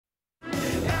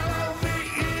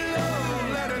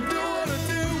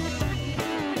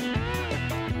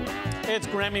It's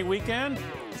Grammy weekend,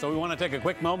 so we want to take a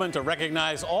quick moment to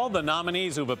recognize all the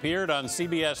nominees who've appeared on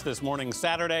CBS This Morning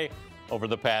Saturday over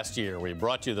the past year. We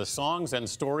brought you the songs and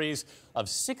stories of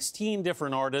 16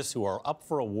 different artists who are up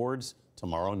for awards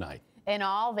tomorrow night. In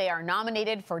all, they are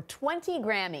nominated for 20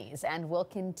 Grammys, and we'll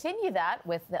continue that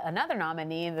with another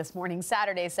nominee in this morning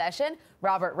Saturday session.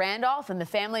 Robert Randolph and the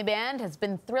Family Band has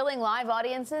been thrilling live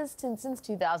audiences since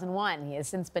 2001. He has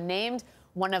since been named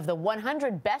one of the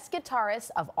 100 best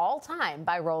guitarists of all time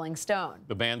by Rolling Stone.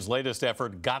 The band's latest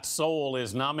effort, Got Soul,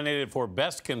 is nominated for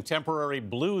Best Contemporary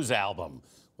Blues Album.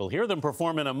 We'll hear them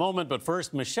perform in a moment, but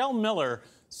first, Michelle Miller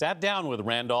sat down with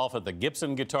Randolph at the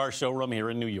Gibson Guitar Showroom here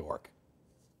in New York.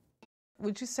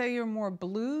 Would you say you're more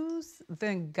blues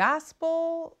than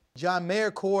gospel? John Mayer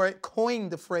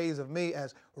coined the phrase of me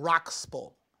as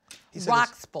rockspel. He said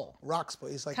rockspel.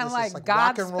 Rockspel. It's like kind of like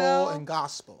rock and roll and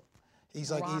gospel. He's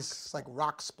like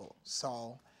rockspel.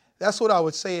 So that's what I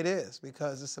would say it is,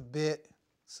 because it's a bit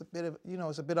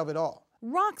of it all.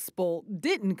 Rockspel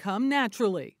didn't come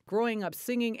naturally. Growing up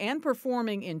singing and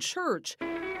performing in church,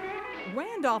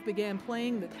 Randolph began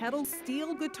playing the pedal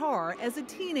steel guitar as a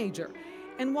teenager.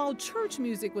 And while church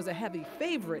music was a heavy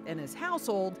favorite in his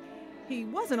household, he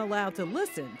wasn't allowed to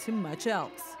listen to much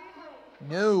else.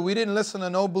 No, we didn't listen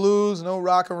to no blues, no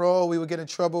rock and roll. We would get in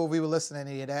trouble if we would listen to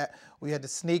any of that. We had to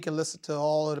sneak and listen to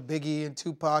all of the Biggie and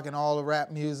Tupac and all the rap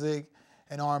music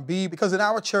and R&B. Because in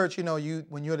our church,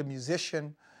 when you're the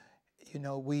musician,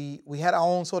 we had our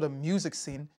own sort of music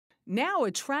scene. Now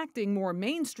attracting more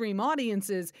mainstream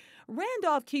audiences,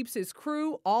 Randolph keeps his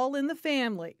crew all in the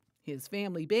family. His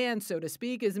family band, so to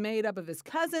speak, is made up of his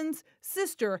cousins,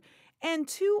 sister, and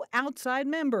 2 outside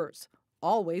members.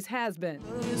 Always has been.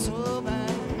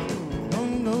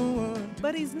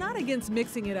 But he's not against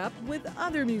mixing it up with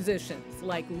other musicians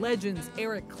like legends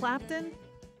Eric Clapton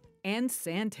and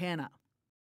Santana.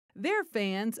 They're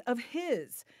fans of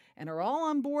his and are all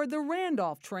on board the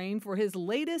Randolph train for his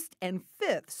latest and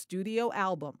 5th studio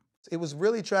album. It was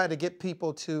really trying to get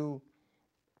people to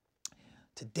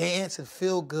dance and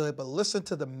feel good, but listen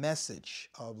to the message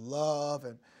of love,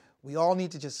 and we all need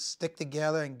to just stick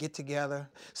together and get together.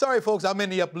 Sorry, folks, I'm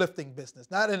in the uplifting business,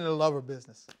 not in the lover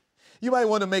business. You might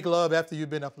want to make love after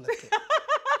you've been uplifted,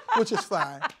 which is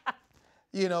fine,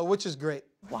 which is great.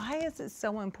 Why is it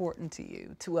so important to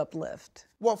you to uplift?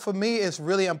 Well, for me, it's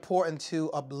really important to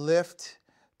uplift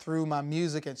through my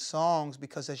music and songs,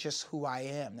 because that's just who I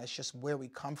am. That's just where we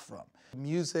come from.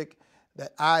 Music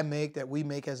that I make, that we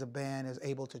make as a band, is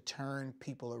able to turn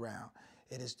people around.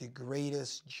 It is the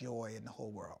greatest joy in the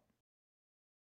whole world.